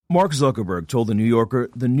Mark Zuckerberg told The New Yorker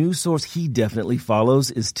the news source he definitely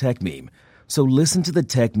follows is TechMeme. So listen to the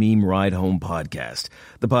TechMeme Ride Home podcast,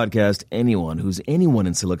 the podcast anyone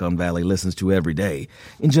in Silicon Valley listens to every day.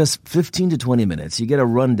 In just 15 to 20 minutes, you get a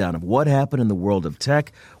rundown of what happened in the world of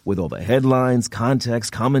tech with all the headlines,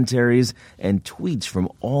 context, commentaries, and tweets from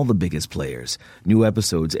all the biggest players. New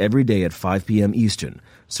episodes every day at 5 p.m. Eastern.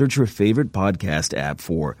 Search your favorite podcast app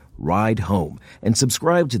for Ride Home and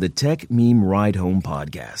subscribe to the TechMeme Ride Home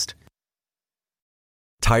podcast.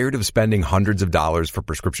 Tired of spending hundreds of dollars for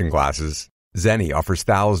prescription glasses? Zenni offers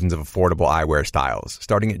thousands of affordable eyewear styles,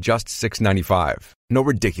 starting at just $6.95. No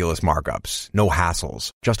ridiculous markups, no hassles,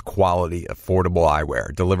 just quality, affordable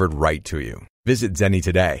eyewear delivered right to you. Visit Zenni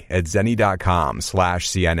today at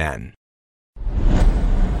zenni.com/CNN.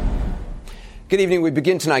 Good evening. We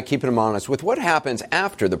begin tonight keeping them honest with what happens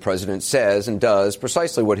after the president says and does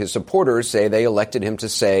precisely what his supporters say they elected him to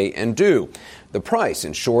say and do. The price,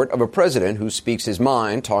 in short, of a president who speaks his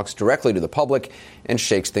mind, talks directly to the public, and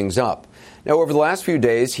shakes things up. Now, over the last few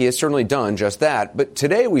days, he has certainly done just that. But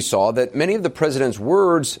today we saw that many of the president's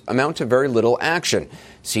words amount to very little action.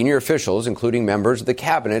 Senior officials, including members of the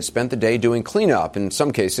cabinet, spent the day doing cleanup, in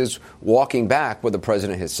some cases walking back what the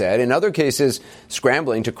president has said, in other cases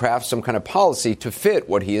scrambling to craft some kind of policy to fit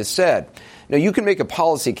what he has said. Now, you can make a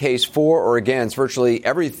policy case for or against virtually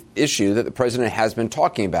every issue that the president has been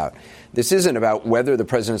talking about. This isn't about whether the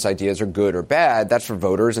president's ideas are good or bad. That's for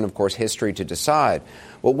voters and, of course, history to decide.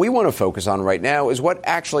 What we want to focus on right now is what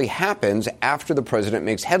actually happens after the president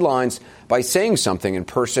makes headlines by saying something in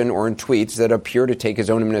person or in tweets that appear to take his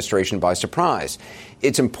own administration by surprise.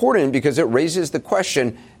 It's important because it raises the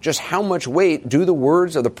question, just how much weight do the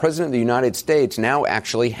words of the president of the United States now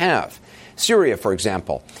actually have? Syria, for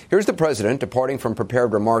example. Here's the president departing from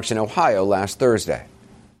prepared remarks in Ohio last Thursday.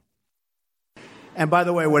 And by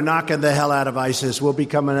the way, we're knocking the hell out of ISIS. We'll be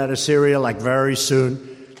coming out of Syria very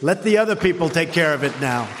soon. Let the other people take care of it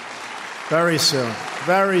now. Very soon.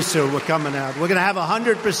 Very soon we're coming out. We're going to have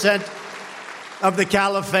 100% of the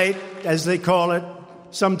caliphate, as they call it,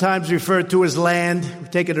 sometimes referred to as land. We're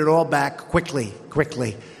taking it all back quickly.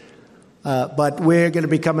 But we're going to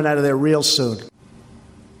be coming out of there real soon.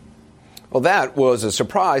 Well, that was a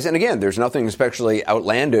surprise. And again, there's nothing especially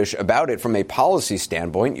outlandish about it from a policy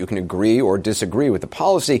standpoint. You can agree or disagree with the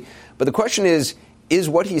policy. But the question is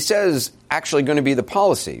what he says actually going to be the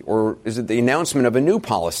policy? Or is it the announcement of a new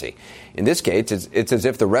policy? In this case, it's as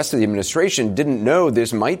if the rest of the administration didn't know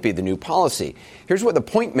this might be the new policy. Here's what the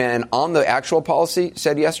point man on the actual policy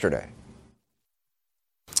said yesterday.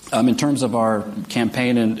 In terms of our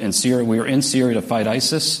campaign in Syria, we are in Syria to fight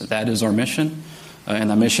ISIS. That is our mission.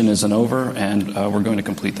 And that mission isn't over, and we're going to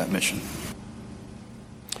complete that mission.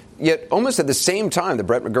 Yet almost at the same time that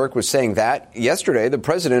Brett McGurk was saying that, yesterday the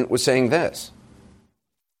president was saying this.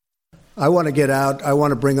 I want to get out. I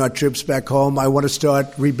want to bring our troops back home. I want to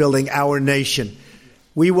start rebuilding our nation.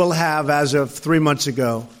 We will have, as of 3 months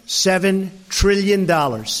ago, $7 trillion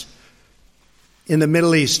in the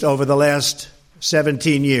Middle East over the last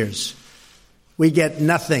 17 years. We get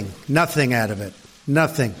nothing out of it.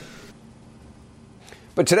 Nothing.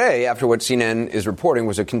 But today, after what CNN is reporting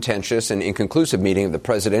was a contentious and inconclusive meeting of the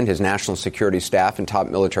president, his national security staff, and top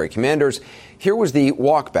military commanders, here was the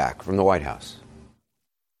walk back from the White House.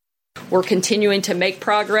 We're continuing to make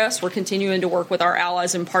progress. We're continuing to work with our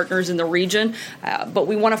allies and partners in the region. But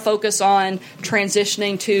we want to focus on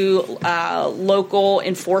transitioning to local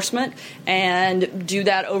enforcement and do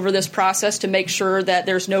that over this process to make sure that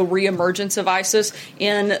there's no reemergence of ISIS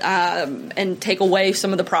and take away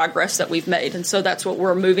some of the progress that we've made. And so that's what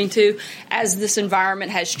we're moving to as this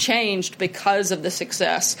environment has changed because of the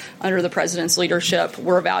success under the president's leadership.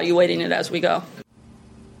 We're evaluating it as we go.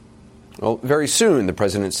 Well, very soon, the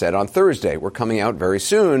president said on Thursday. We're coming out very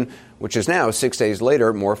soon, which is now 6 days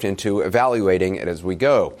later morphed into evaluating it as we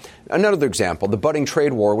go. Another example, the budding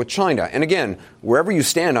trade war with China. And again, wherever you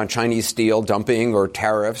stand on Chinese steel dumping or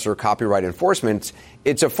tariffs or copyright enforcement,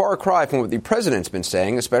 it's a far cry from what the president's been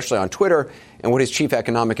saying, especially on Twitter, and what his chief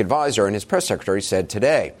economic advisor and his press secretary said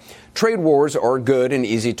today. Trade wars are good and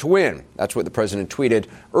easy to win. That's what the president tweeted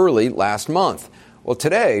early last month. Well,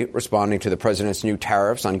 today, responding to the president's new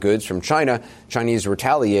tariffs on goods from China, Chinese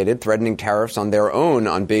retaliated, threatening tariffs on their own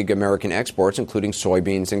on big American exports, including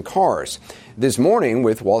soybeans and cars. This morning,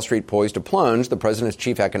 with Wall Street poised to plunge, the president's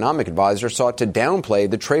chief economic advisor sought to downplay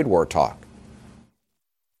the trade war talk.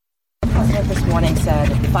 The president this morning said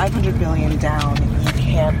 $500 billion down, you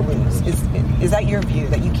can't lose. Is that your view,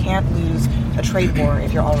 that you can't lose a trade war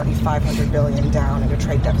if you're already $500 billion down in a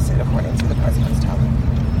trade deficit, according to the president's telling?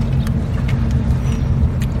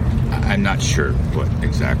 I'm not sure what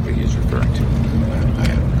exactly he's referring to.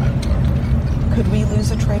 I Could we lose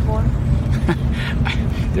a trade war?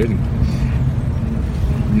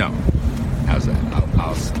 No. How's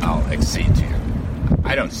that? I'll accede to you.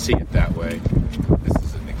 I don't see it that way. This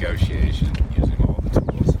is a negotiation using all the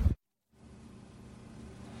tools.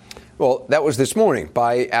 Well, that was this morning.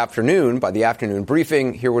 By the afternoon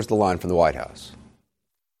briefing, here was the line from the White House.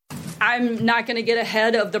 I'm not going to get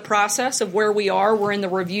ahead of the process of where we are. We're in the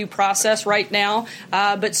review process right now.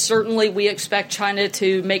 But certainly we expect China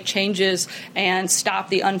to make changes and stop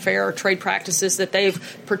the unfair trade practices that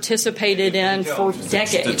they've participated in for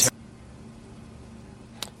decades.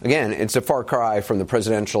 Again, it's a far cry from the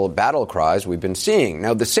presidential battle cries we've been seeing.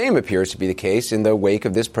 Now, the same appears to be the case in the wake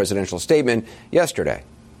of this presidential statement yesterday.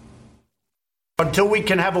 Until we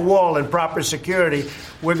can have a wall and proper security,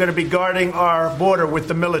 we're going to be guarding our border with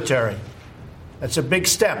the military. That's a big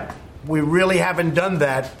step. We really haven't done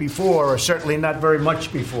that before, or certainly not very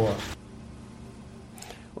much before.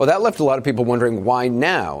 Well, that left a lot of people wondering why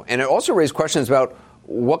now. And it also raised questions about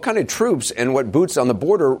what kind of troops and what boots on the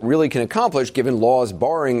border really can accomplish, given laws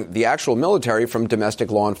barring the actual military from domestic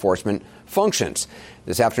law enforcement functions.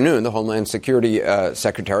 This afternoon, the Homeland Security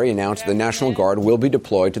Secretary announced the National Guard will be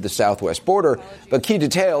deployed to the southwest border, but key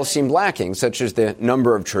details seem lacking, such as the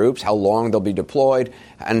number of troops, how long they'll be deployed,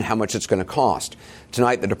 and how much it's going to cost.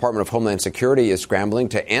 Tonight, the Department of Homeland Security is scrambling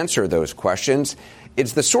to answer those questions.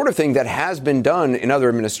 It's the sort of thing that has been done in other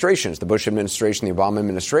administrations, the Bush administration, the Obama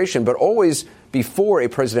administration, but always before a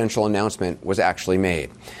presidential announcement was actually made.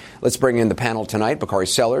 Let's bring in the panel tonight, Bakari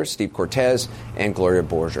Sellers, Steve Cortez, and Gloria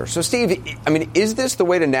Borger. So, Steve, is this the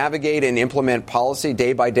way to navigate and implement policy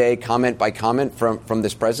day by day, comment by comment from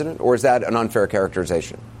this president, or is that an unfair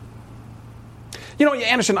characterization? You know,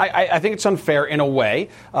 Anderson, I think it's unfair in a way,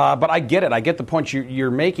 but I get it. I get the point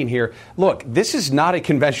you're making here. Look, this is not a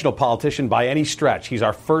conventional politician by any stretch. He's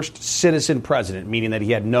our first citizen president, meaning that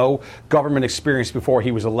he had no government experience before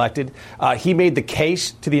he was elected. He made the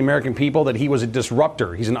case to the American people that he was a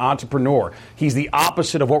disruptor. He's an entrepreneur. He's the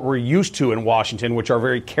opposite of what we're used to in Washington, which are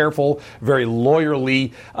very careful, very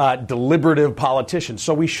lawyerly, deliberative politicians.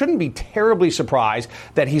 So we shouldn't be terribly surprised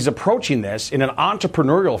that he's approaching this in an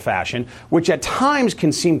entrepreneurial fashion, which at times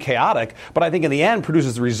can seem chaotic, but I think in the end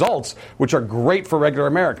produces results which are great for regular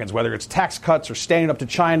Americans, whether it's tax cuts or standing up to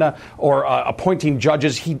China or appointing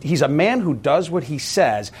judges. He's a man who does what he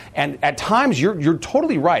says, and at times you're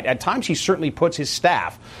totally right. At times he certainly puts his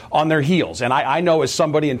staff on their heels, and I know as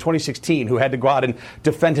somebody in 2016 who had to go out and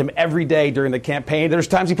defend him every day during the campaign, there's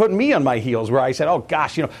times he put me on my heels where I said, oh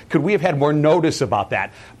gosh, could we have had more notice about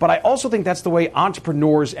that? But I also think that's the way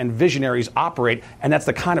entrepreneurs and visionaries operate, and that's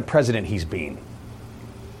the kind of president he's been.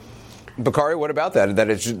 Bakari, what about that?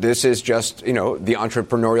 This is just, the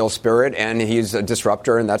entrepreneurial spirit, and he's a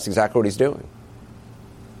disruptor, and that's exactly what he's doing.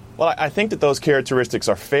 Well, I think that those characteristics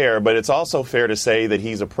are fair, but it's also fair to say that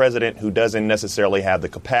he's a president who doesn't necessarily have the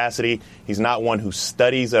capacity. He's not one who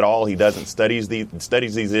studies at all. He doesn't studies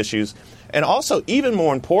these issues. And also, even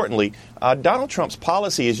more importantly, Donald Trump's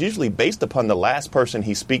policy is usually based upon the last person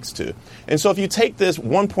he speaks to. And so if you take this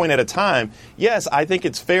one point at a time, yes, I think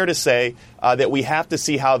it's fair to say that we have to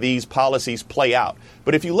see how these policies play out.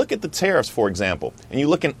 But if you look at the tariffs, for example, and you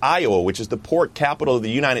look in Iowa, which is the port capital of the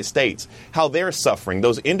United States, how they're suffering,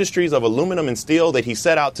 those industries of aluminum and steel that he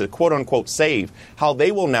set out to, quote unquote, save, how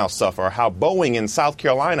they will now suffer, how Boeing in South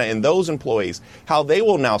Carolina and those employees, how they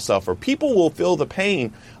will now suffer. People will feel the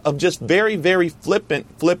pain of just very, very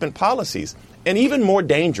flippant policies. And even more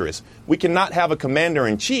dangerous, we cannot have a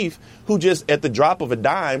commander-in-chief who just at the drop of a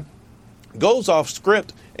dime goes off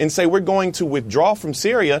script and say we're going to withdraw from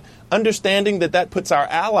Syria, understanding that puts our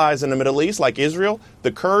allies in the Middle East, like Israel,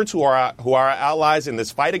 the Kurds who are our allies in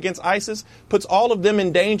this fight against ISIS, puts all of them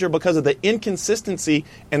in danger because of the inconsistency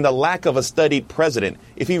and the lack of a studied president.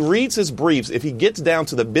 If he reads his briefs, if he gets down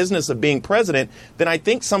to the business of being president, then I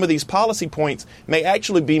think some of these policy points may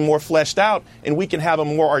actually be more fleshed out, and we can have a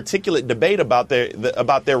more articulate debate about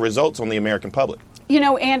their results on the American public.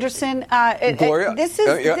 Anderson, Gloria,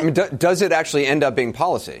 does it actually end up being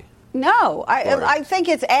policy? No, I think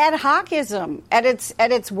it's ad hocism at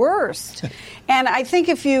its worst. And I think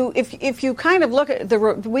if you kind of look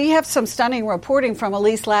at we have some stunning reporting from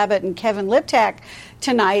Elise Labott and Kevin Liptak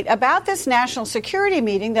tonight about this national security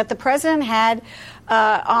meeting that the president had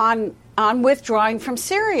on withdrawing from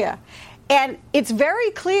Syria. And it's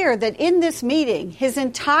very clear that in this meeting, his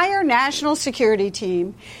entire national security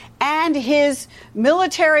team and his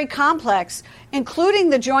military complex,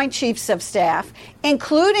 including the Joint Chiefs of Staff,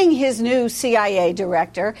 including his new CIA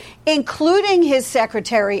director, including his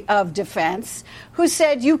Secretary of Defense, who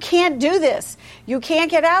said, you can't do this. You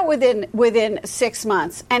can't get out within 6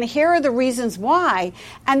 months. And here are the reasons why.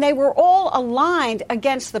 And they were all aligned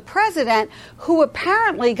against the president, who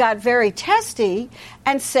apparently got very testy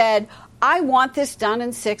and said, I want this done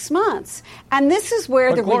in 6 months. And this is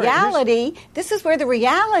where the reality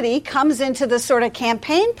comes into the sort of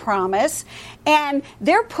campaign promise, and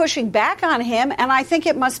they're pushing back on him, and I think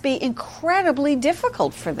it must be incredibly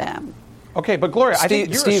difficult for them. Okay, but Gloria,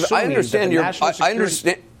 Steve, I understand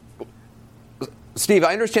Steve,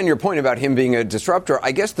 I understand your point about him being a disruptor.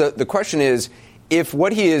 I guess the question is, if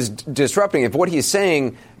what he is disrupting, if what he's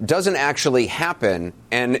saying doesn't actually happen,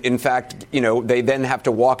 and in fact, they then have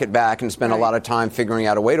to walk it back and spend a lot of time figuring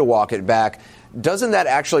out a way to walk it back, doesn't that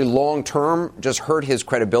actually long term just hurt his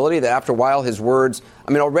credibility? That after a while, his words,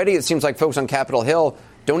 already it seems like folks on Capitol Hill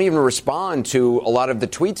don't even respond to a lot of the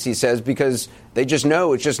tweets he says because they just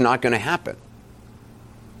know it's just not going to happen.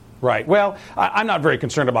 Right. Well, I'm not very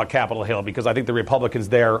concerned about Capitol Hill because I think the Republicans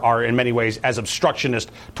there are in many ways as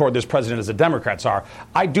obstructionist toward this president as the Democrats are.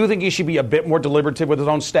 I do think he should be a bit more deliberative with his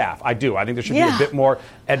own staff. I do. I think there should be a bit more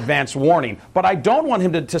advanced warning. But I don't want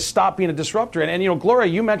him to stop being a disruptor. And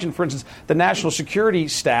Gloria, you mentioned, for instance, the national security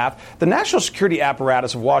staff. The national security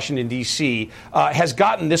apparatus of Washington, D.C. Has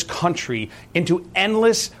gotten this country into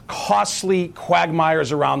endless, costly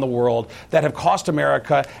quagmires around the world that have cost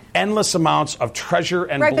America endless amounts of treasure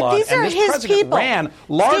and blood. These are and this his president people. ran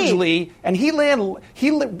largely, Steve. And he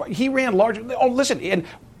ran largely. Oh, listen, and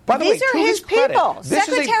by the way, these are his people.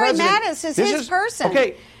 Secretary Mattis is his person.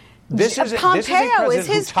 Okay, this is Pompeo a is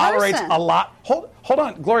his who tolerates person. a lot. Hold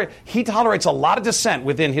on, Gloria. He tolerates a lot of dissent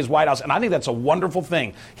within his White House, and I think that's a wonderful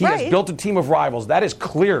thing. He has built a team of rivals. That is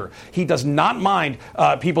clear. He does not mind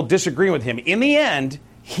people disagreeing with him. In the end,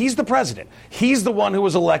 he's the president. He's the one who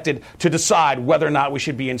was elected to decide whether or not we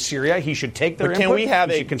should be in Syria. He should take their input. He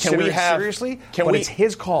should consider it seriously. But it's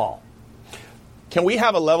his call. Can we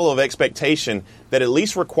have a level of expectation that at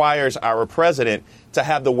least requires our president to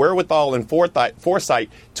have the wherewithal and foresight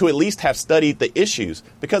to at least have studied the issues?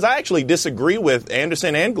 Because I actually disagree with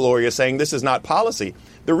Anderson and Gloria saying this is not policy.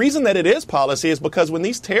 The reason that it is policy is because when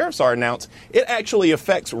these tariffs are announced, it actually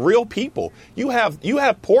affects real people. You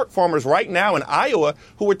have pork farmers right now in Iowa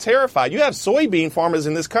who are terrified. You have soybean farmers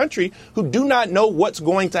in this country who do not know what's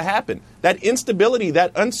going to happen. That instability,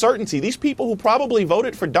 that uncertainty, these people who probably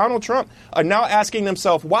voted for Donald Trump are now asking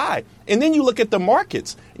themselves why. And then you look at the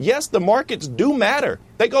markets. Yes, the markets do matter.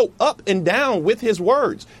 They go up and down with his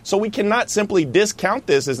words. So we cannot simply discount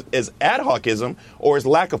this as ad hocism or as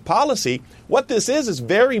lack of policy. What this is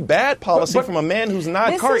very bad policy from a man who's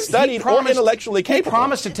not studied or intellectually capable. He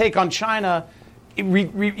promised to take on China.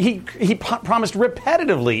 He promised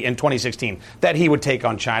repetitively in 2016 that he would take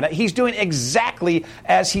on China. He's doing exactly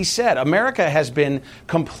as he said. America has been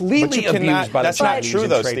completely abused by the Chinese in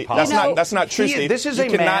trade policy. That's not true, Steve. This is a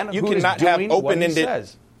man who is doing what he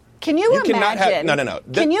says. Can you imagine? No.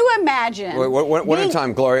 Can you imagine? One at a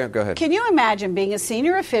time, Gloria. Go ahead. Can you imagine being a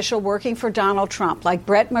senior official working for Donald Trump, like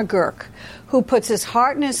Brett McGurk, who puts his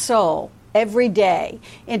heart and his soul every day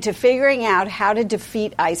into figuring out how to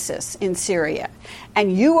defeat ISIS in Syria,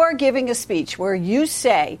 and you are giving a speech where you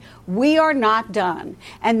say, we are not done,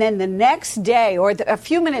 and then the next day or a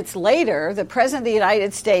few minutes later, the President of the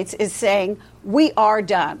United States is saying, we are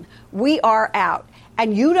done, we are out.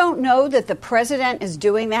 And you don't know that the president is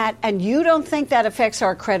doing that, and you don't think that affects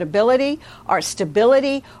our credibility, our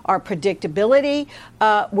stability, our predictability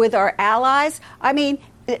with our allies. I mean,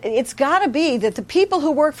 it's got to be that the people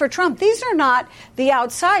who work for Trump, these are not the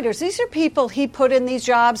outsiders. These are people he put in these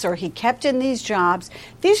jobs or he kept in these jobs.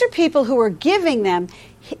 These are people who are giving them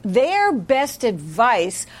their best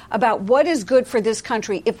advice about what is good for this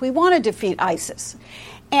country if we want to defeat ISIS.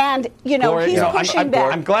 And, Gloria, he's pushing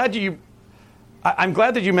back. I'm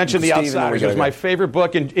glad that you mentioned The Outsiders. It was my favorite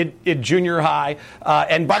book in junior high.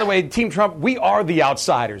 And by the way, Team Trump, we are the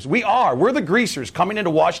outsiders. We're the greasers coming into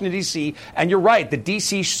Washington, D.C. And you're right, the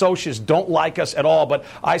D.C. socialists don't like us at all. But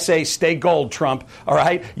I say stay gold, Trump. All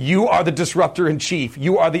right? You are the disruptor in chief.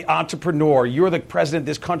 You are the entrepreneur. You're the president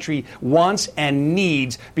this country wants and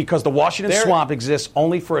needs because the Washington swamp exists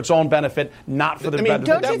only for its own benefit, not for the benefit of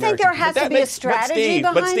the American. Don't you think there has to be a strategy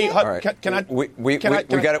behind it? All right. We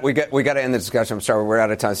got to end the discussion. I'm sorry, we're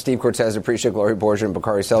out of time. Steve Cortez, appreciate Gloria Borgia and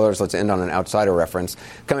Bakari Sellers. Let's end on an outsider reference.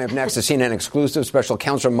 Coming up next, the CNN exclusive special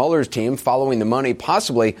counsel Mueller's team following the money,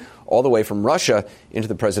 possibly all the way from Russia into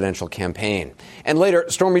the presidential campaign. And later,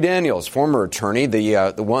 Stormy Daniels, former attorney,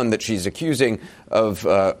 the one that she's accusing of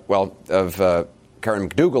Karen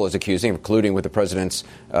McDougal is accusing of colluding with the president's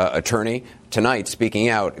attorney, tonight speaking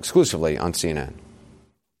out exclusively on CNN.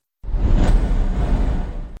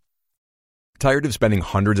 Tired of spending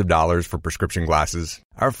hundreds of dollars for prescription glasses?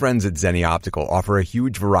 Our friends at Zenni Optical offer a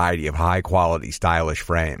huge variety of high-quality, stylish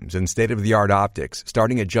frames and state-of-the-art optics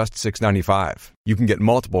starting at just $695. You can get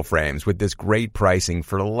multiple frames with this great pricing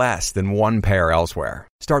for less than one pair elsewhere.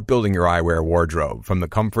 Start building your eyewear wardrobe from the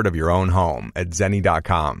comfort of your own home at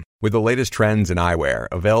Zenni.com. With the latest trends in eyewear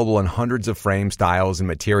available in hundreds of frame styles and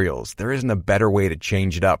materials, there isn't a better way to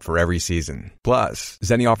change it up for every season. Plus,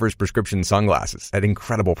 Zenni offers prescription sunglasses at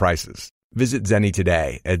incredible prices. Visit Zenni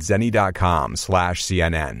today at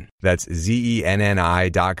Zenni.com/CNN. That's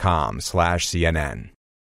ZENNI.com/CNN.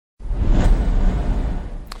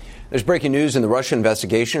 There's breaking news in the Russia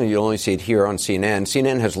investigation, and you'll only see it here on CNN.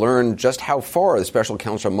 CNN has learned just how far the special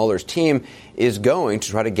counsel Mueller's team is going to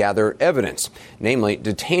try to gather evidence, namely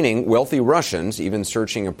detaining wealthy Russians, even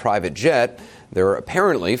searching a private jet. They're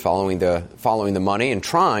apparently following the money and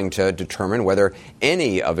trying to determine whether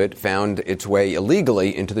any of it found its way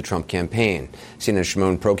illegally into the Trump campaign. CNN's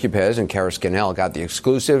Shimon Prokupez and Kara Scannell got the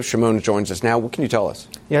exclusive. Shimon joins us now. What can you tell us?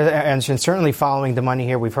 Yeah, and certainly following the money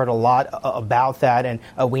here, we've heard a lot about that, and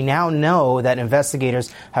we now know that investigators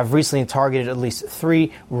have recently targeted at least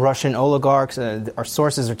 3 Russian oligarchs. Our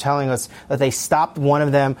sources are telling us that they stopped one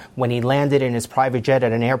of them when he landed in his private jet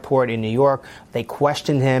at an airport in New York. They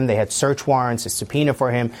questioned him. They had search warrants, a subpoena for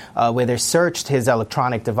him, where they searched his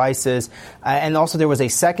electronic devices. And also there was a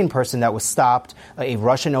second person that was stopped, a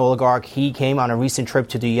Russian oligarch. He came on a recent trip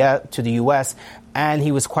to the U.S., and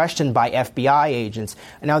he was questioned by FBI agents.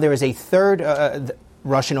 And now there is a third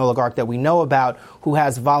Russian oligarch that we know about who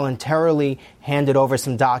has voluntarily handed over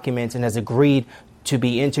some documents and has agreed to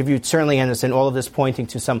be interviewed. Certainly, Anderson, all of this pointing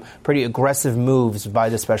to some pretty aggressive moves by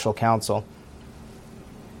the special counsel.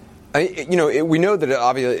 We know that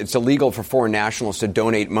obviously it's illegal for foreign nationals to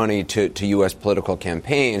donate money to U.S. political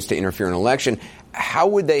campaigns to interfere in an election. How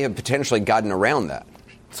would they have potentially gotten around that?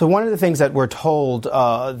 So one of the things that we're told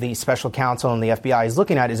the special counsel and the FBI is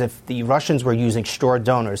looking at is if the Russians were using straw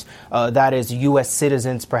donors, that is U.S.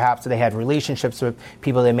 citizens, perhaps they had relationships with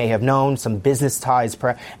people they may have known, some business ties,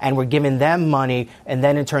 and were giving them money, and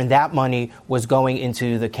then in turn that money was going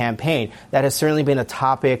into the campaign. That has certainly been a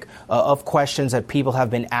topic of questions that people have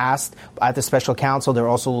been asked at the special counsel. They're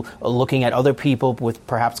also looking at other people with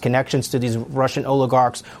perhaps connections to these Russian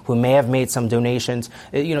oligarchs who may have made some donations.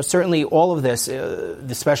 Certainly all of this,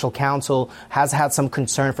 the special counsel has had some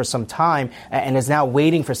concern for some time and is now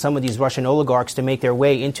waiting for some of these Russian oligarchs to make their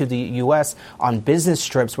way into the U.S. on business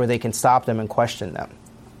trips where they can stop them and question them.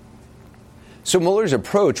 So Mueller's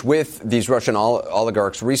approach with these Russian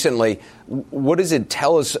oligarchs recently, what does it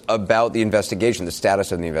tell us about the investigation, the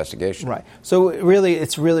status of the investigation? Right. So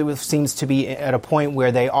it seems to be at a point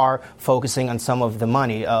where they are focusing on some of the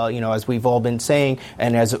money. As we've all been saying,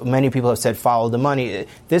 and as many people have said, follow the money.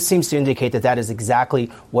 This seems to indicate that is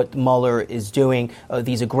exactly what Mueller is doing.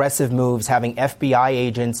 These aggressive moves, having FBI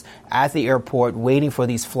agents at the airport waiting for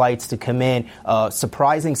these flights to come in,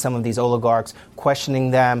 surprising some of these oligarchs,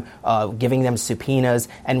 questioning them, giving them subpoenas,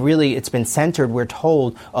 and really it's been centered, we're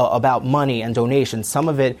told, about money and donations. Some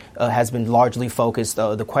of it has been largely focused,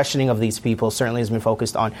 the questioning of these people certainly has been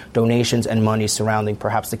focused on donations and money surrounding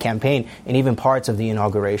perhaps the campaign and even parts of the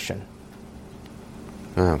inauguration.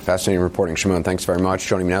 Fascinating reporting, Shimon. Thanks very much.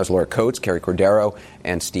 Joining me now is Laura Coates, Carrie Cordero,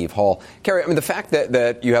 and Steve Hall. Carrie, the fact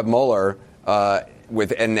that you have Mueller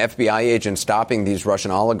with an FBI agent stopping these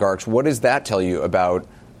Russian oligarchs, what does that tell you about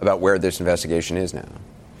where this investigation is now?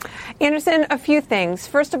 Anderson, a few things.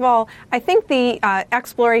 First of all, I think the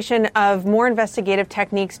exploration of more investigative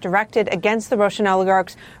techniques directed against the Russian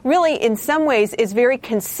oligarchs really, in some ways, is very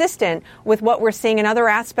consistent with what we're seeing in other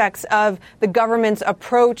aspects of the government's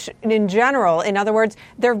approach in general. In other words,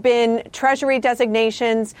 there have been Treasury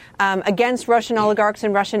designations against Russian oligarchs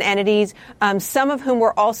and Russian entities, some of whom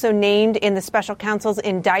were also named in the special counsel's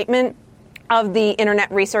indictment of the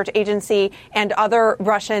Internet Research Agency and other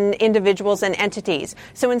Russian individuals and entities.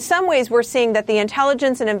 So in some ways, we're seeing that the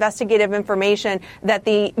intelligence and investigative information that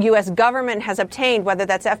the U.S. government has obtained, whether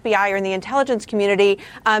that's FBI or in the intelligence community,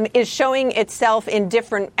 is showing itself in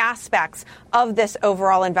different aspects of this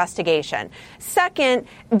overall investigation. Second,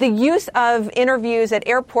 the use of interviews at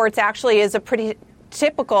airports actually is a pretty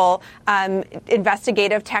typical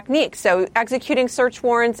investigative techniques. So executing search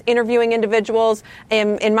warrants, interviewing individuals.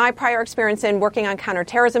 In my prior experience in working on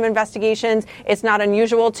counterterrorism investigations, it's not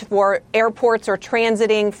unusual for airports or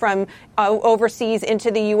transiting from overseas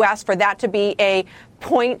into the U.S. for that to be a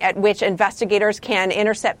point at which investigators can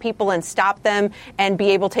intercept people and stop them and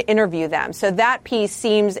be able to interview them. So that piece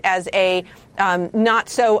seems as a not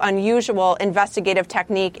so unusual investigative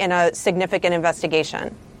technique in a significant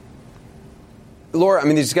investigation. Laura, I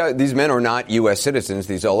mean, these men are not U.S. citizens,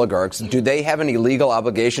 these oligarchs. Do they have any legal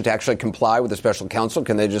obligation to actually comply with the special counsel?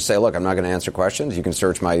 Can they just say, look, I'm not going to answer questions. You can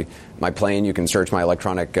search my plane. You can search my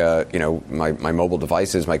electronic, my mobile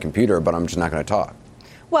devices, my computer, but I'm just not going to talk.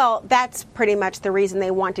 Well, that's pretty much the reason they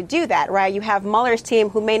want to do that, right? You have Mueller's team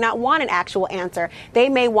who may not want an actual answer. They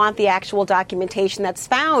may want the actual documentation that's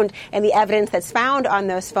found and the evidence that's found on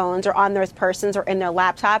those phones or on those persons or in their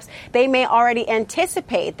laptops. They may already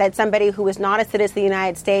anticipate that somebody who is not a citizen of the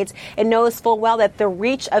United States and knows full well that the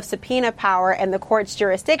reach of subpoena power and the court's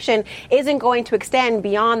jurisdiction isn't going to extend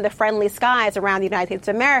beyond the friendly skies around the United States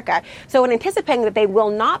of America. So in anticipating that they will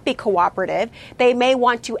not be cooperative, they may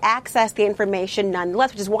want to access the information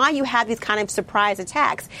nonetheless, which is why you have these kind of surprise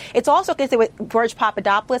attacks. It's also because George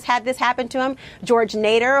Papadopoulos had this happen to him. George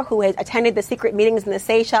Nader, who had attended the secret meetings in the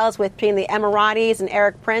Seychelles between the Emiratis and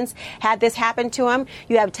Eric Prince, had this happen to him.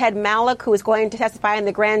 You have Ted Malloch, who is going to testify in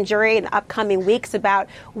the grand jury in the upcoming weeks about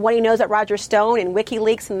what he knows about Roger Stone and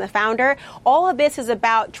WikiLeaks and the founder. All of this is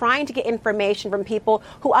about trying to get information from people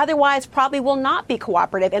who otherwise probably will not be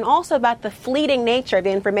cooperative, and also about the fleeting nature of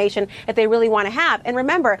the information that they really want to have. And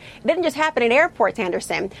remember, it didn't just happen at airports,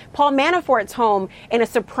 Anderson. Paul Manafort's home, in a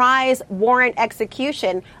surprise warrant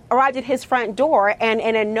execution, arrived at his front door and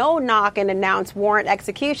in a no-knock and announce warrant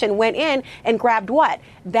execution went in and grabbed what?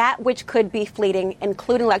 That which could be fleeting,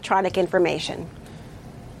 including electronic information.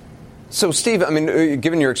 So, Steve, I mean,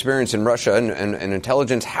 given your experience in Russia and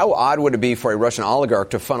intelligence, how odd would it be for a Russian oligarch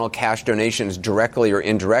to funnel cash donations directly or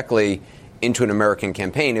indirectly into an American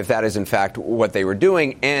campaign if that is, in fact, what they were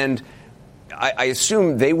doing? And I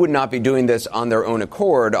assume they would not be doing this on their own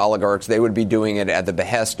accord, oligarchs. They would be doing it at the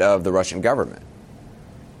behest of the Russian government.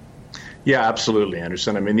 Yeah, absolutely,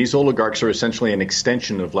 Anderson. I mean, these oligarchs are essentially an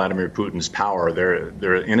extension of Vladimir Putin's power.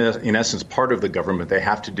 They're in essence part of the government. They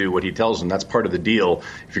have to do what he tells them. That's part of the deal.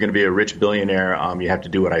 If you're going to be a rich billionaire, you have to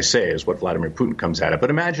do what I say, is what Vladimir Putin comes at it.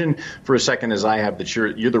 But imagine for a second, as I have, that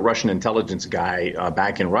you're the Russian intelligence guy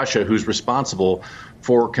back in Russia who's responsible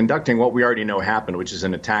for conducting what we already know happened, which is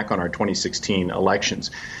an attack on our 2016 elections.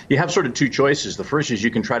 You have sort of two choices. The first is you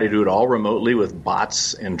can try to do it all remotely with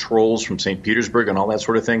bots and trolls from St. Petersburg and all that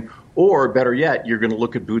sort of thing. Or better yet, you're going to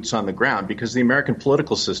look at boots on the ground, because the American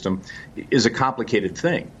political system is a complicated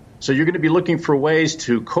thing. So you're going to be looking for ways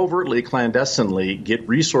to covertly, clandestinely get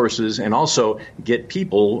resources and also get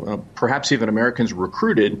people, perhaps even Americans,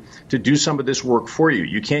 recruited to do some of this work for you.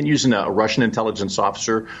 You can't use a Russian intelligence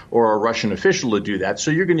officer or a Russian official to do that.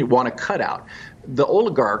 So you're going to want to cut out. The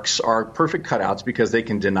oligarchs are perfect cutouts because they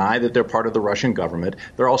can deny that they're part of the Russian government.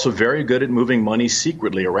 They're also very good at moving money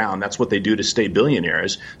secretly around. That's what they do to stay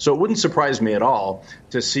billionaires. So it wouldn't surprise me at all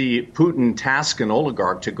to see Putin task an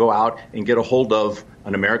oligarch to go out and get a hold of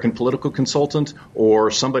an American political consultant or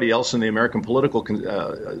somebody else in the American political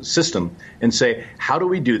system and say, how do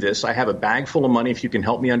we do this? I have a bag full of money. If you can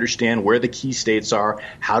help me understand where the key states are,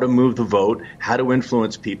 how to move the vote, how to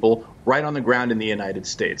influence people right on the ground in the United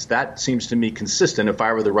States. That seems to me consistent if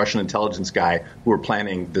I were the Russian intelligence guy who were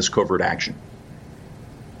planning this covert action.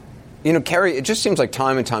 You know, Kerry, it just seems like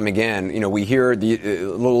time and time again, you know, we hear the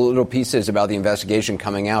little pieces about the investigation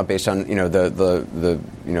coming out based on, you know, the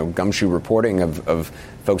gumshoe reporting of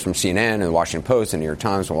folks from CNN and the Washington Post and New York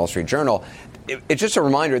Times and Wall Street Journal. It's just a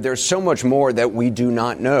reminder there's so much more that we do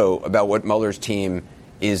not know about what Mueller's team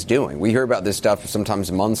is doing. We hear about this stuff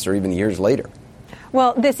sometimes months or even years later.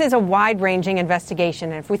 Well, this is a wide-ranging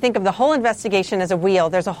investigation. And if we think of the whole investigation as a wheel,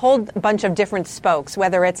 there's a whole bunch of different spokes,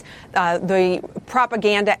 whether it's the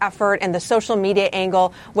propaganda effort and the social media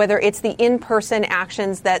angle, whether it's the in-person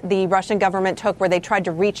actions that the Russian government took where they tried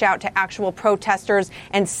to reach out to actual protesters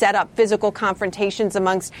and set up physical confrontations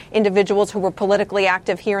amongst individuals who were politically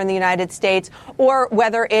active here in the United States, or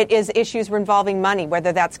whether it is issues involving money,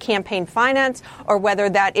 whether that's campaign finance or whether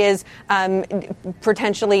that is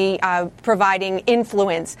potentially providing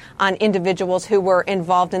influence on individuals who were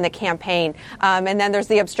involved in the campaign. And then there's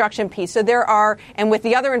the obstruction piece. So there are, and with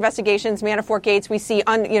the other investigations, Manafort Gates, we see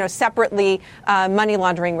separately money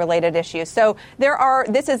laundering related issues. So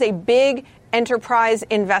this is a big enterprise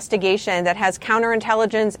investigation that has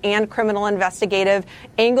counterintelligence and criminal investigative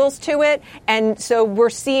angles to it. And so we're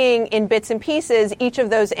seeing in bits and pieces each of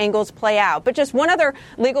those angles play out. But just one other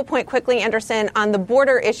legal point quickly, Anderson, on the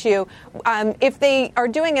border issue. If they are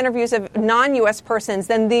doing interviews of non-U.S. persons,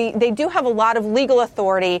 then they do have a lot of legal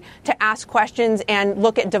authority to ask questions and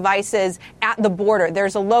look at devices at the border.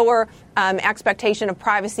 There's a lower expectation of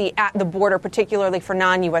privacy at the border, particularly for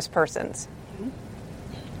non-U.S. persons.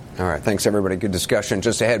 All right. Thanks, everybody. Good discussion.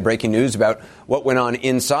 Just ahead, breaking news about what went on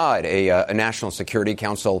inside a National Security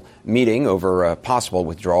Council meeting over a possible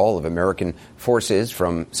withdrawal of American forces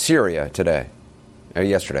from Syria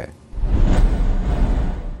yesterday.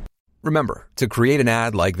 Remember, to create an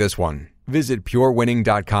ad like this one, visit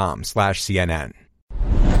purewinning.com/CNN.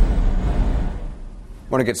 I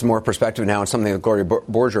want to get some more perspective now on something that Gloria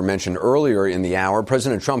Borger mentioned earlier in the hour.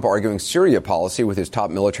 President Trump arguing Syria policy with his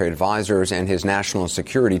top military advisors and his national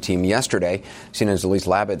security team yesterday. CNN's Elise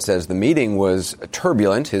Labott says the meeting was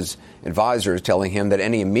turbulent. His advisors telling him that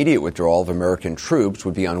any immediate withdrawal of American troops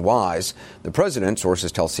would be unwise. The president,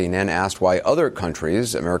 sources tell CNN, asked why other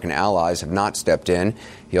countries, American allies, have not stepped in.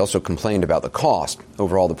 He also complained about the cost.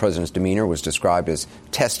 Overall, the president's demeanor was described as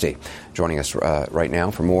testy. Joining us right now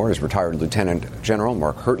for more is retired Lieutenant General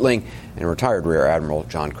Mark Hertling and retired Rear Admiral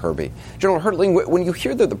John Kirby. General Hertling, when you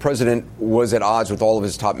hear that the president was at odds with all of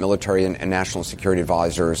his top military and national security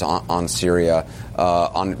advisors on Syria,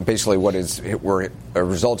 on basically were a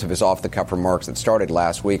result of his off-the-cuff remarks that started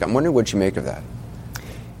last week, I'm wondering what you make of that.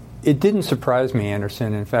 It didn't surprise me,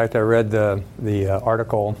 Anderson. In fact, I read the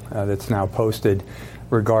article that's now posted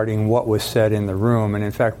regarding what was said in the room. And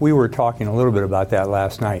in fact, we were talking a little bit about that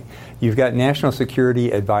last night. You've got national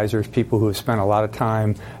security advisors, people who have spent a lot of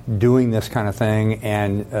time doing this kind of thing,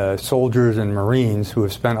 and soldiers and Marines who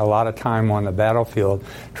have spent a lot of time on the battlefield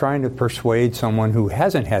trying to persuade someone who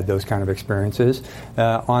hasn't had those kind of experiences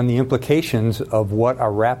on the implications of what a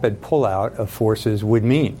rapid pullout of forces would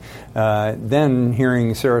mean. Then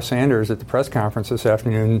hearing Sarah Sanders at the press conference this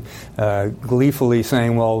afternoon gleefully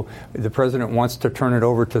saying, well, the president wants to turn it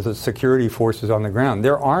over to the security forces on the ground.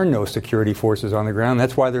 There are no security forces on the ground.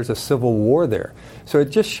 That's why there's a civil war there. So it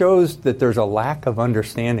just shows that there's a lack of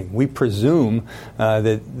understanding. We presume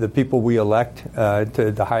that the people we elect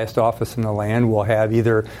to the highest office in the land will have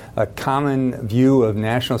either a common view of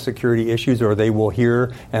national security issues, or they will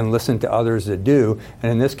hear and listen to others that do.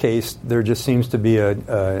 And in this case, there just seems to be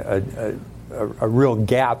a real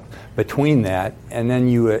gap between that. And then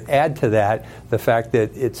you add to that the fact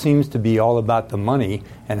that it seems to be all about the money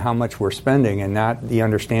and how much we're spending, and not the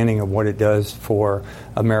understanding of what it does for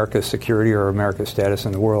America's security or America's status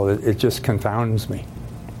in the world. It just confounds me.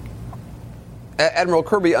 Admiral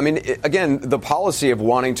Kirby, I mean, again, the policy of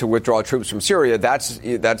wanting to withdraw troops from Syria, that's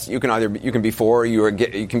you can be for, or you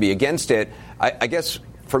can be against it. I guess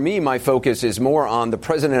for me, my focus is more on the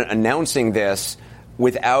president announcing this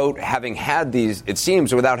without having had these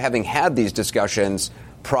discussions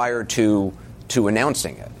prior to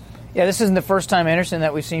announcing it. Yeah, this isn't the first time, Anderson,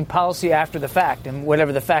 that we've seen policy after the fact, and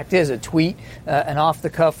whatever the fact is, a tweet, an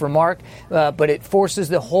off-the-cuff remark, but it forces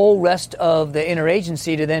the whole rest of the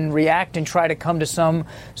interagency to then react and try to come to some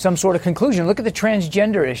sort of conclusion. Look at the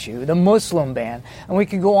transgender issue, the Muslim ban, and we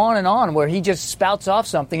could go on where he just spouts off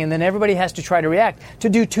something, and then everybody has to try to react to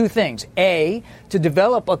do two things. A, to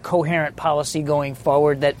develop a coherent policy going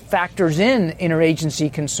forward that factors in interagency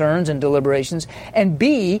concerns and deliberations, and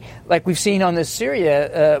B, like we've seen on this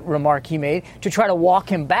Syria remark he made, to try to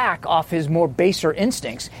walk him back off his more baser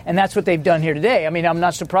instincts. And that's what they've done here today. I mean, I'm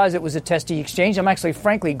not surprised it was a testy exchange. I'm actually,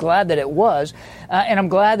 frankly, glad that it was. And I'm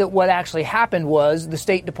glad that what actually happened was the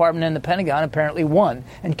State Department and the Pentagon apparently won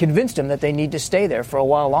and convinced him that they need to stay there for a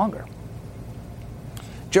while longer.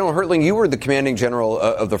 General Hertling, you were the commanding general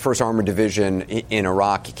of the 1st Armored Division in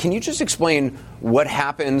Iraq. Can you just explain what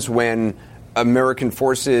happens when American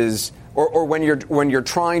forces, or when you're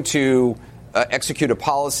trying to execute a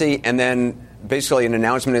policy, and then basically an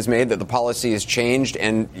announcement is made that the policy is changed,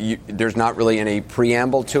 and there's not really any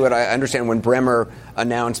preamble to it? I understand when Bremer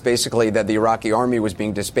announced basically that the Iraqi army was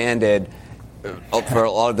being disbanded, for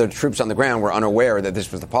a lot of the troops on the ground were unaware that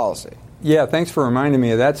this was the policy. Yeah, thanks for reminding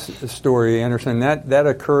me of that story, Anderson. That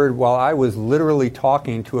occurred while I was literally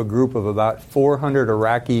talking to a group of about 400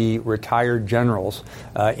 Iraqi retired generals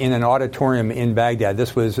in an auditorium in Baghdad.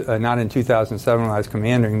 This was not in 2007 when I was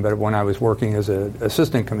commanding, but when I was working as an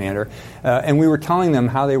assistant commander. And we were telling them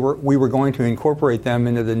how we were going to incorporate them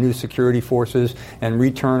into the new security forces and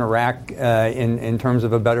return Iraq in terms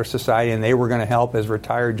of a better society, and they were going to help as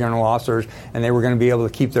retired general officers, and they were going to be able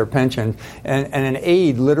to keep their pension. And an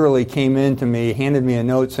aide literally came came in to me, handed me a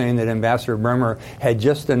note saying that Ambassador Bremer had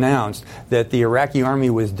just announced that the Iraqi army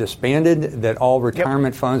was disbanded, that all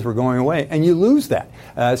retirement funds were going away, and you lose that.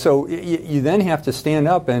 So you then have to stand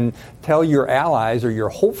up and tell your allies or your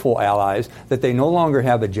hopeful allies that they no longer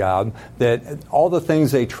have a job, that all the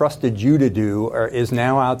things they trusted you to do is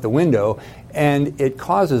now out the window. And it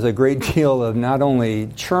causes a great deal of not only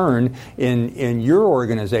churn in your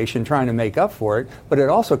organization trying to make up for it, but it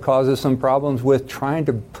also causes some problems with trying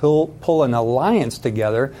to pull an alliance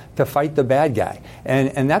together to fight the bad guy.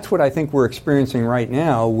 And that's what I think we're experiencing right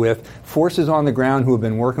now with forces on the ground who have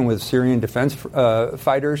been working with Syrian defense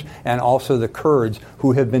fighters and also the Kurds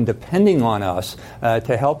who have been depending on us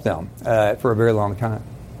to help them for a very long time.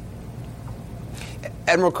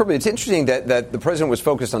 Admiral Kirby, it's interesting that the president was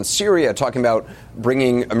focused on Syria, talking about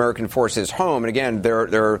bringing American forces home. And again,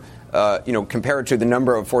 they're compared to the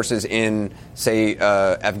number of forces in, say,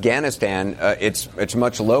 Afghanistan, it's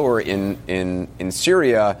much lower in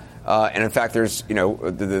Syria. And in fact, there's,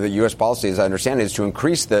 the U.S. policy, as I understand it, is to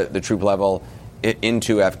increase the troop level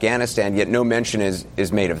into Afghanistan, yet no mention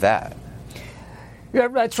is made of that. Yeah,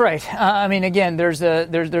 that's right. I mean, again, there's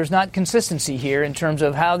not consistency here in terms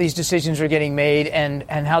of how these decisions are getting made and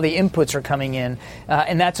how the inputs are coming in,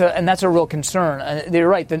 and that's a real concern. They're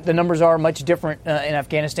right. The numbers are much different in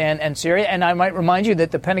Afghanistan and Syria, and I might remind you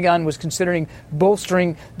that the Pentagon was considering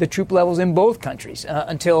bolstering the troop levels in both countries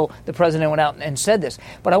until the president went out and said this.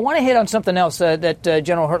 But I want to hit on something else that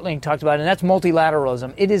General Hertling talked about, and that's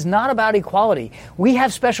multilateralism. It is not about equality. We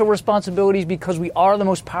have special responsibilities because we are the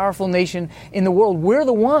most powerful nation in the world. We're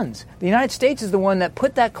the ones. The United States is the one that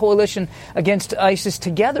put that coalition against ISIS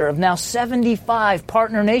together of now 75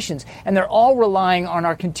 partner nations, and they're all relying on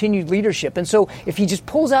our continued leadership. And so if he just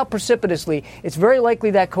pulls out precipitously, it's very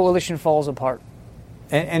likely that coalition falls apart.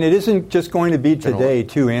 And it isn't just going to be today,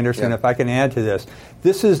 too, Anderson, if I can add to this.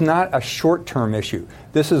 This is not a short-term issue.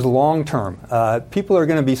 This is long-term. People are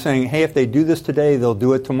going to be saying, hey, if they do this today, they'll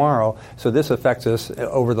do it tomorrow. So this affects us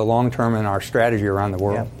over the long term in our strategy around the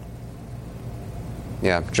world.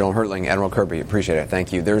 Yeah, General Hertling, Admiral Kirby, appreciate it.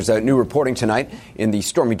 Thank you. There's new reporting tonight in the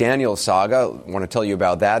Stormy Daniels saga. I want to tell you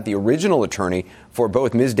about that. The original attorney for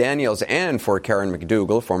both Ms. Daniels and for Karen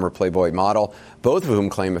McDougal, former Playboy model, both of whom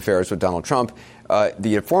claim affairs with Donald Trump.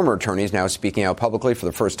 The former attorney is now speaking out publicly for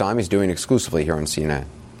the first time. He's doing it exclusively here on CNN.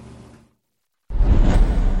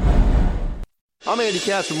 I'm Andy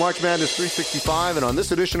Katz from March Madness 365, and on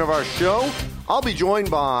this edition of our show, I'll be joined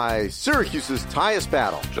by Syracuse's Tyus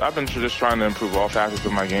Battle. I've been just trying to improve all facets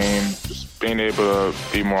of my game, just being able to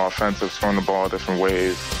be more offensive, throwing the ball different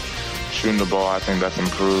ways, shooting the ball, I think that's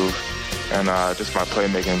improved, and just my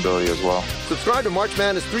playmaking ability as well. Subscribe to March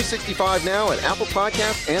Madness 365 now at Apple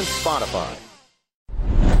Podcasts and Spotify.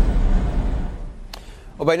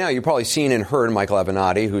 Well, by now, you've probably seen and heard Michael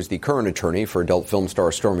Avenatti, who's the current attorney for adult film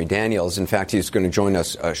star Stormy Daniels. In fact, he's going to join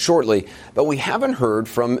us shortly. But we haven't heard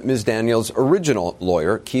from Ms. Daniels' original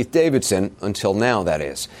lawyer, Keith Davidson, until now, that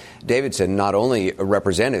is. Davidson not only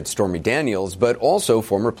represented Stormy Daniels, but also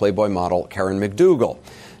former Playboy model Karen McDougal.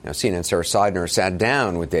 Now, CNN's Sarah Seidner sat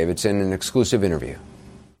down with Davidson in an exclusive interview.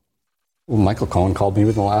 Well, Michael Cohen called me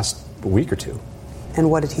within the last week or two.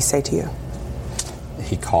 And what did he say to you?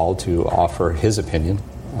 He called to offer his opinion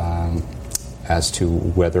as to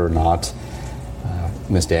whether or not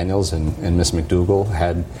Ms. Daniels and Ms. McDougal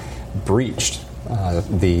had breached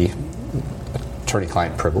the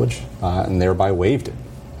attorney-client privilege and thereby waived it.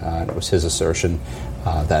 It was his assertion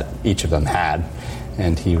that each of them had,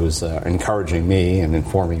 and he was encouraging me and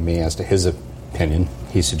informing me as to his opinion.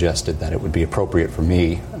 He suggested that it would be appropriate for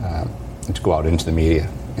me to go out into the media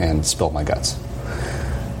and spill my guts.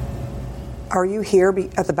 Are you here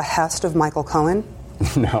at the behest of Michael Cohen?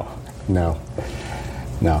 No, not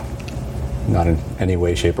in any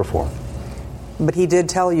way, shape, or form. But he did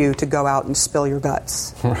tell you to go out and spill your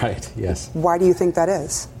guts. Right, yes. Why do you think that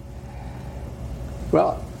is?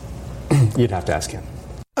 Well, you'd have to ask him.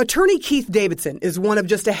 Attorney Keith Davidson is one of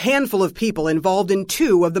just a handful of people involved in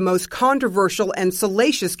two of the most controversial and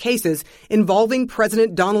salacious cases involving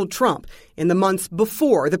President Donald Trump in the months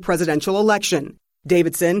before the presidential election.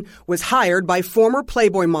 Davidson was hired by former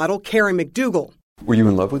Playboy model Karen McDougal. Were you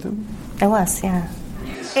in love with him? I was, yeah.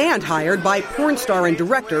 And hired by porn star and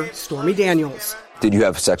director Stormy Daniels. Did you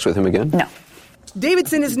have sex with him again? No.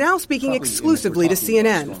 Davidson is now speaking exclusively to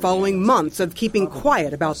CNN following months of keeping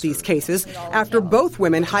quiet about these cases after both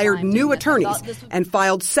women hired new attorneys and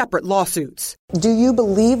filed separate lawsuits. Do you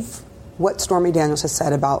believe what Stormy Daniels has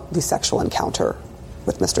said about the sexual encounter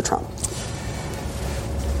with Mr. Trump?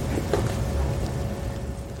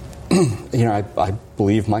 I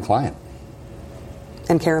believe my client.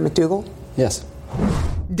 And Karen McDougal? Yes.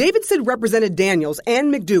 Davidson represented Daniels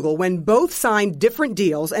and McDougal when both signed different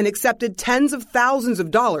deals and accepted tens of thousands of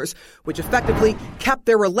dollars, which effectively kept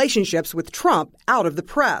their relationships with Trump out of the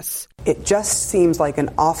press. It just seems like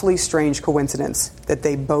an awfully strange coincidence that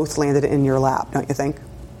they both landed in your lap, don't you think?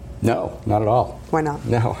 No, not at all. Why not?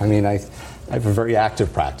 No, I mean, I have a very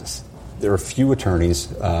active practice. There are few attorneys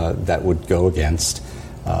that would go against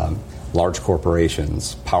large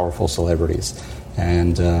corporations, powerful celebrities,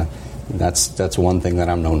 and that's one thing that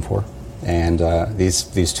I'm known for. And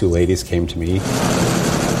these two ladies came to me.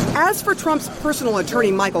 As for Trump's personal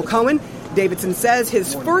attorney, Michael Cohen, Davidson says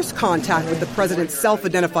his first contact with the president's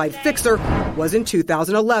self-identified fixer was in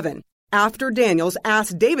 2011, after Daniels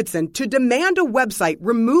asked Davidson to demand a website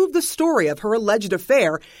remove the story of her alleged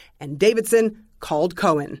affair, and Davidson called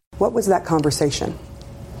Cohen. What was that conversation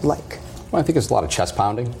like? Well, I think it was a lot of chest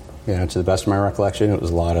pounding. To the best of my recollection, it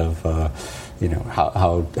was a lot of,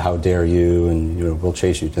 how dare you, and we'll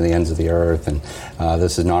chase you to the ends of the earth, and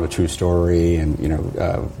this is not a true story, and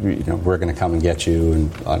we're going to come and get you.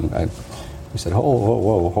 And we said,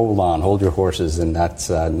 whoa, hold on, hold your horses, and that's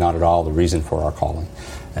not at all the reason for our calling.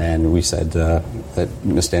 And we said that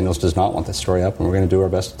Ms. Daniels does not want this story up, and we're going to do our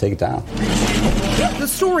best to take it down. The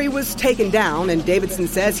story was taken down, and Davidson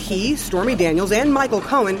says he, Stormy Daniels, and Michael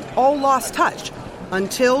Cohen all lost touch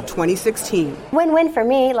until 2016. Win-win for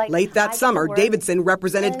me. Late that summer, Davidson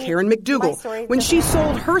represented Karen McDougal when she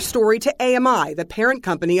sold her story to AMI, the parent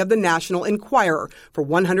company of the National Enquirer, for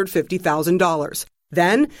 $150,000.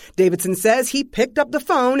 Then, Davidson says he picked up the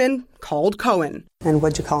phone and called Cohen. And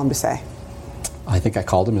what'd you call him to say? I think I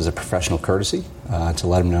called him as a professional courtesy to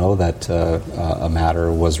let him know that a matter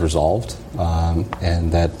was resolved,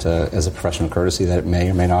 and that as a professional courtesy that it may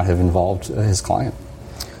or may not have involved his client.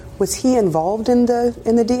 Was he involved in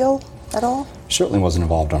the deal at all? Certainly wasn't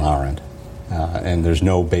involved on our end. And there's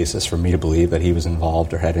no basis for me to believe that he was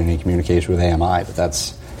involved or had any communication with AMI, but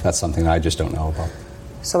that's something I just don't know about.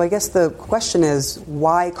 So I guess the question is,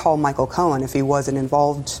 why call Michael Cohen if he wasn't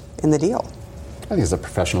involved in the deal? I think it's a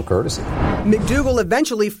professional courtesy. McDougal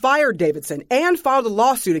eventually fired Davidson and filed a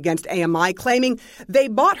lawsuit against AMI claiming they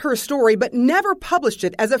bought her story but never published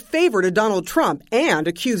it as a favor to Donald Trump, and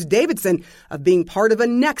accused Davidson of being part of a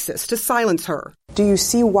nexus to silence her. Do you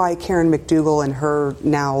see why Karen McDougal and her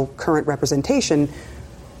now current representation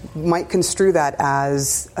might construe that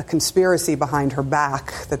as a conspiracy behind her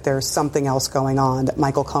back, that there's something else going on, that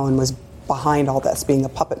Michael Cohen was behind all this, being a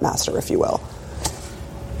puppet master, if you will?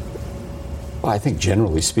 Well, I think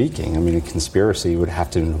generally speaking, a conspiracy would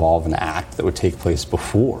have to involve an act that would take place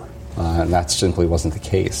before, and that simply wasn't the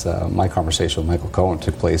case. My conversation with Michael Cohen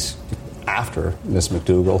took place after Ms.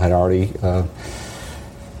 McDougal had already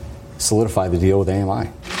solidified the deal with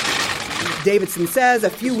AMI. Davidson says a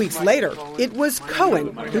few weeks later, it was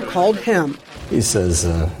Cohen who called him. He says,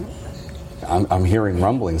 I'm hearing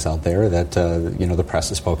rumblings out there that, the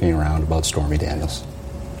press is poking around about Stormy Daniels.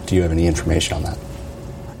 Do you have any information on that?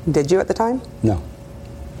 Did you at the time? No.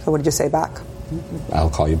 So what did you say back? I'll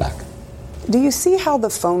call you back. Do you see how the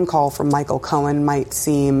phone call from Michael Cohen might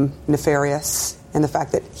seem nefarious, and the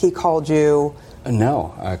fact that he called you?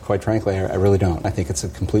 No, quite frankly, I really don't. I think it's a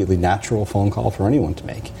completely natural phone call for anyone to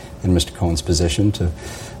make in Mr. Cohen's position, to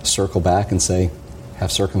circle back and say,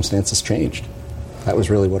 have circumstances changed? That was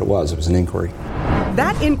really what it was. It was an inquiry.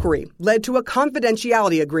 That inquiry led to a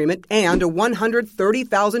confidentiality agreement and a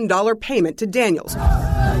 $130,000 payment to Daniels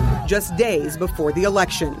just days before the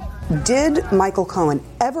election. Did Michael Cohen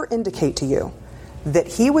ever indicate to you that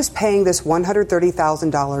he was paying this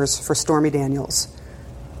 $130,000 for Stormy Daniels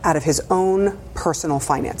out of his own personal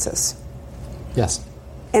finances? Yes.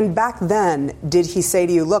 And back then, did he say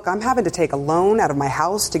to you, look, I'm having to take a loan out of my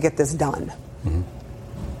house to get this done? Mm-hmm.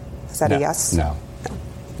 Is that a yes? No,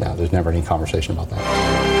 there's never any conversation about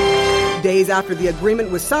that. Days after the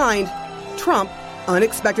agreement was signed, Trump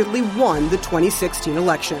unexpectedly won the 2016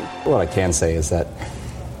 election. What I can say is that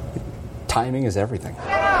timing is everything.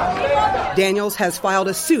 Daniels has filed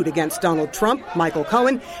a suit against Donald Trump, Michael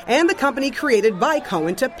Cohen, and the company created by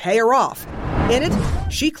Cohen to pay her off. In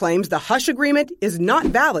it, she claims the hush agreement is not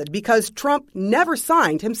valid because Trump never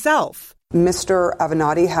signed himself. Mr.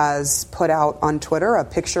 Avenatti has put out on Twitter a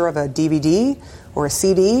picture of a DVD or a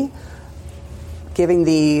CD, giving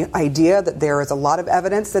the idea that there is a lot of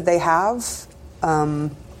evidence that they have.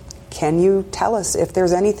 Can you tell us if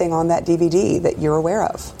there's anything on that DVD that you're aware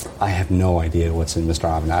of? I have no idea what's in Mr.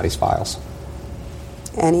 Avenatti's files.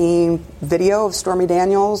 Any video of Stormy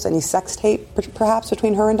Daniels, any sex tape perhaps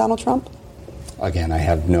between her and Donald Trump? Again, I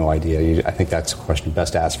have no idea. I think that's a question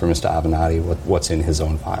best asked for Mr. Avenatti, what's in his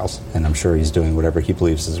own files. And I'm sure he's doing whatever he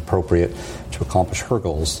believes is appropriate to accomplish her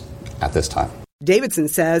goals at this time. Davidson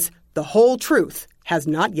says the whole truth has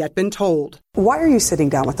not yet been told. Why are you sitting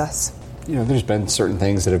down with us? There's been certain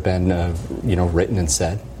things that have been, written and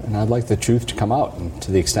said, and I'd like the truth to come out. And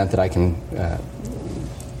to the extent that I can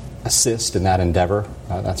assist in that endeavor,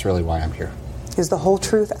 that's really why I'm here. Is the whole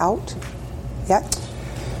truth out yet?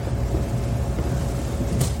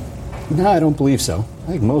 No, I don't believe so.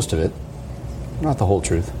 I think most of it, not the whole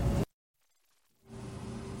truth.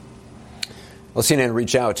 Well, CNN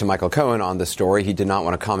reached out to Michael Cohen on the story. He did not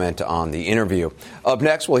want to comment on the interview. Up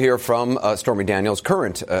next, we'll hear from Stormy Daniels'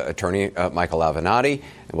 current attorney, Michael Avenatti,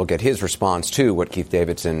 and we'll get his response to what Keith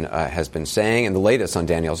Davidson has been saying and the latest on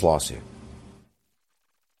Daniels' lawsuit.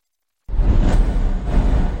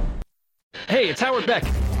 Hey, it's Howard Beck,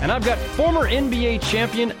 and I've got former NBA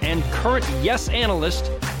champion and current Yes analyst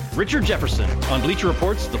Richard Jefferson on Bleacher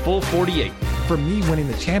Report's The Full 48. For me, winning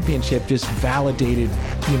the championship just validated,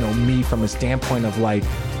 me from a standpoint of like,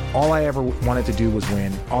 all I ever wanted to do was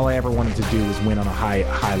win. All I ever wanted to do was win on a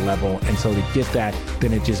high level. And so to get that,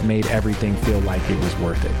 then it just made everything feel like it was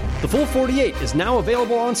worth it. The Full 48 is now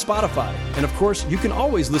available on Spotify. And of course, you can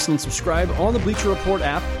always listen and subscribe on the Bleacher Report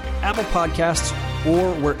app, Apple Podcasts,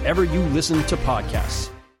 or wherever you listen to podcasts.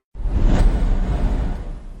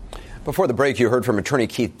 Before the break, you heard from attorney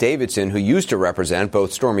Keith Davidson, who used to represent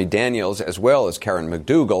both Stormy Daniels as well as Karen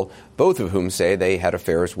McDougal, both of whom say they had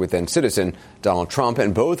affairs with then-citizen Donald Trump,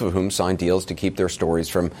 and both of whom signed deals to keep their stories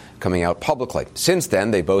from coming out publicly. Since then,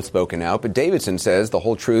 they've both spoken out, but Davidson says the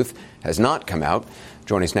whole truth has not come out.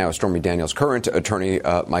 Joining us now is Stormy Daniels' current attorney,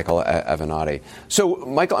 Michael Avenatti. So,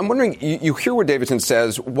 Michael, I'm wondering, you hear what Davidson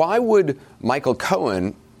says. Why would Michael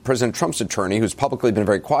Cohen, President Trump's attorney, who's publicly been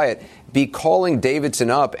very quiet, be calling Davidson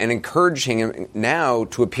up and encouraging him now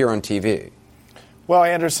to appear on TV? Well,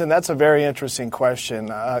 Anderson, that's a very interesting question.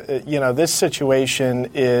 This situation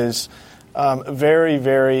is very,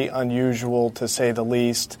 very unusual, to say the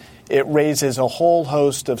least. It raises a whole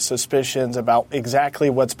host of suspicions about exactly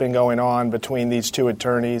what's been going on between these two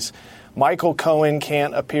attorneys. Michael Cohen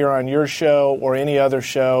can't appear on your show or any other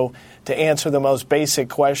show to answer the most basic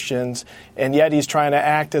questions, and yet he's trying to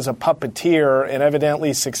act as a puppeteer and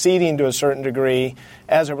evidently succeeding to a certain degree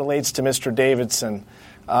as it relates to Mr. Davidson.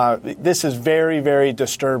 This is very, very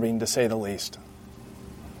disturbing, to say the least.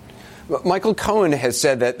 Michael Cohen has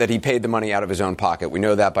said that he paid the money out of his own pocket. We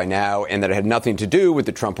know that by now, and that it had nothing to do with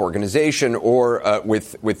the Trump organization or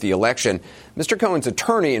with the election. Mr. Cohen's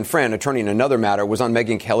attorney and friend, attorney in another matter, was on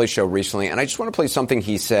Megyn Kelly's show recently, and I just want to play something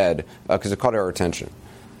he said because it caught our attention.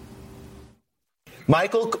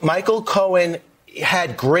 Michael Cohen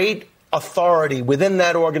had great authority within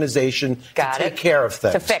that organization to take care of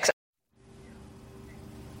things. To fix it.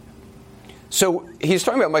 So he's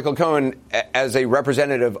talking about Michael Cohen as a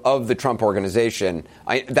representative of the Trump organization.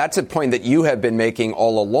 That's a point that you have been making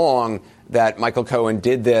all along, that Michael Cohen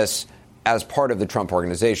did this as part of the Trump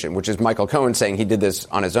organization, which is Michael Cohen saying he did this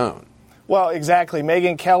on his own. Well, exactly.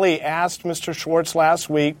 Megyn Kelly asked Mr. Schwartz last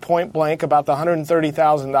week, point blank, about the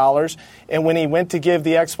 $130,000. And when he went to give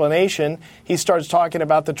the explanation, he starts talking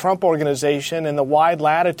about the Trump organization and the wide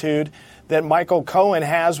latitude that Michael Cohen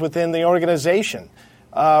has within the organization.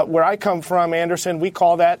 Where I come from, Anderson, we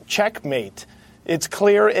call that checkmate. It's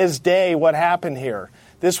clear as day what happened here.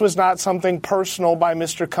 This was not something personal by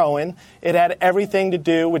Mr. Cohen. It had everything to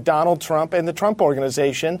do with Donald Trump and the Trump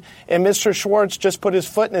organization. And Mr. Schwartz just put his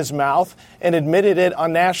foot in his mouth and admitted it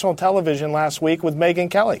on national television last week with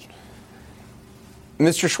Megyn Kelly.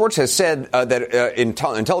 Mr. Schwartz has said that in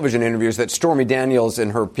television interviews that Stormy Daniels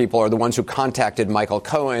and her people are the ones who contacted Michael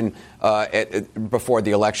Cohen before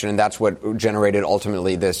the election, and that's what generated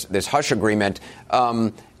ultimately this hush agreement.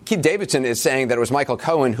 Keith Davidson is saying that it was Michael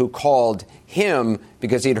Cohen who called him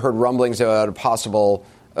because he'd heard rumblings about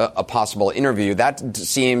a possible interview. That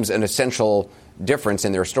seems an essential difference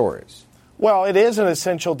in their stories. Well, it is an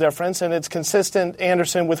essential difference, and it's consistent,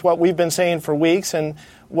 Anderson, with what we've been saying for weeks and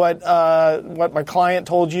what my client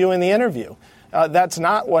told you in the interview. That's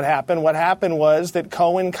not what happened. What happened was that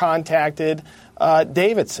Cohen contacted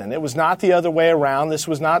Davidson. It was not the other way around. This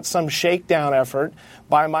was not some shakedown effort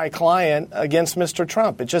by my client against Mr.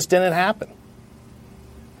 Trump. It just didn't happen.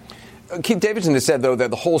 Keith Davidson has said, though, that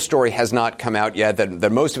the whole story has not come out yet,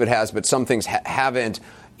 that most of it has, but some things haven't.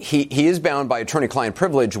 He is bound by attorney-client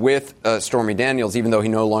privilege with Stormy Daniels, even though he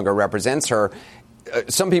no longer represents her.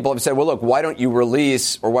 Some people have said, well, look, why don't you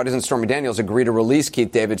release, or why doesn't Stormy Daniels agree to release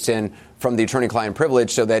Keith Davidson from the attorney-client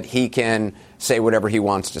privilege so that he can say whatever he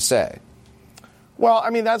wants to say? Well, I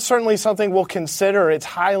mean, that's certainly something we'll consider. It's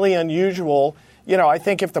highly unusual I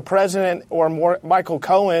think if the president or Michael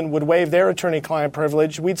Cohen would waive their attorney-client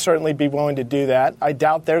privilege, we'd certainly be willing to do that. I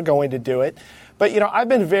doubt they're going to do it. But, I've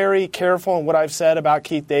been very careful in what I've said about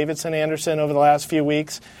Keith Davidson, Anderson, over the last few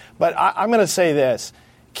weeks. But I'm going to say this.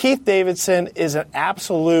 Keith Davidson is an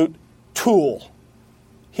absolute tool.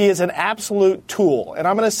 He is an absolute tool. And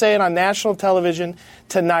I'm going to say it on national television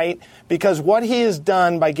tonight because what he has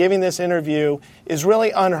done by giving this interview is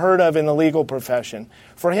really unheard of in the legal profession.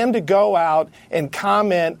 For him to go out and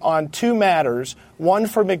comment on two matters, one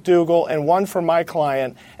for McDougal and one for my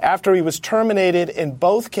client, after he was terminated in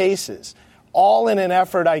both cases, all in an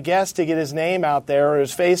effort, I guess, to get his name out there or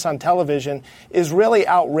his face on television, is really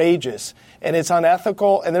outrageous. And it's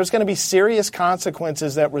unethical, and there's going to be serious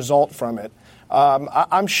consequences that result from it.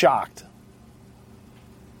 I'm shocked.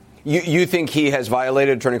 You think he has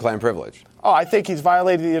violated attorney-client privilege? Oh, I think he's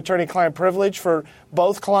violated the attorney-client privilege for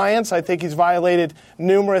both clients. I think he's violated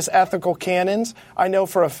numerous ethical canons. I know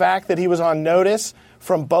for a fact that he was on notice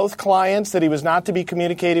from both clients that he was not to be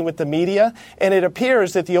communicating with the media, and it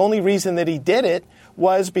appears that the only reason that he did it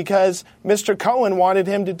was because Mr. Cohen wanted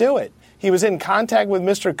him to do it. He was in contact with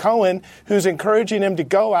Mr. Cohen, who's encouraging him to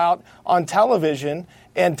go out on television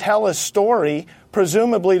and tell a story,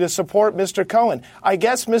 presumably to support Mr. Cohen. I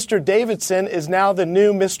guess Mr. Davidson is now the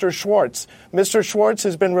new Mr. Schwartz. Mr. Schwartz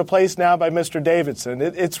has been replaced now by Mr. Davidson.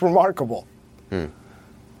 It's remarkable.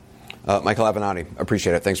 Michael Avenatti,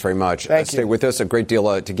 appreciate it. Thanks very much. Thank you. Stay with us. A great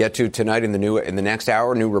deal to get to tonight in the next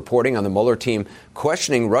hour. New reporting on the Mueller team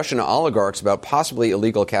questioning Russian oligarchs about possibly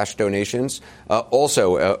illegal cash donations.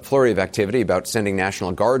 Also, a flurry of activity about sending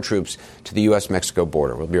National Guard troops to the U.S.-Mexico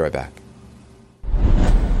border. We'll be right back.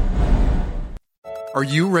 Are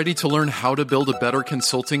you ready to learn how to build a better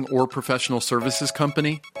consulting or professional services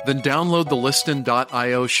company? Then download the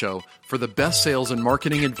Liston.io show for the best sales and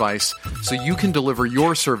marketing advice so you can deliver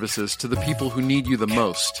your services to the people who need you the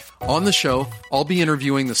most. On the show, I'll be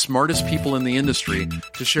interviewing the smartest people in the industry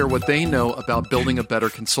to share what they know about building a better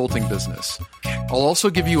consulting business. I'll also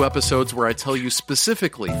give you episodes where I tell you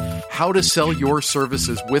specifically how to sell your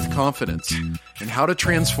services with confidence and how to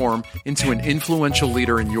transform into an influential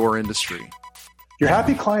leader in your industry. Your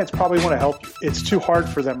happy clients probably want to help you. It's too hard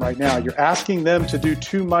for them right now. You're asking them to do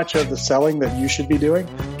too much of the selling that you should be doing.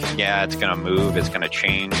 Yeah, it's going to move. It's going to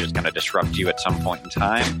change. It's going to disrupt you at some point in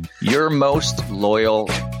time. Your most loyal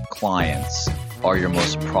clients are your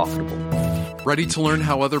most profitable. Ready to learn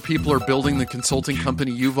how other people are building the consulting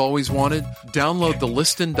company you've always wanted? Download the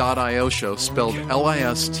Liston.io show, spelled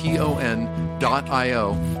Liston.io,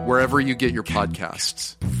 wherever you get your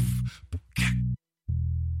podcasts.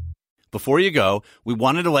 Before you go, we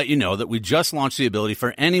wanted to let you know that we just launched the ability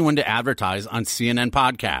for anyone to advertise on CNN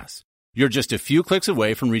podcasts. You're just a few clicks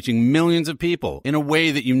away from reaching millions of people in a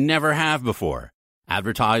way that you never have before.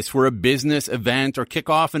 Advertise for a business, event, or kick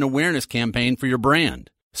off an awareness campaign for your brand.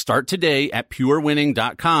 Start today at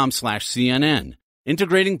purewinning.com/CNN.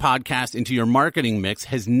 Integrating podcasts into your marketing mix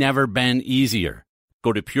has never been easier.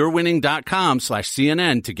 Go to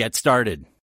purewinning.com/CNN to get started.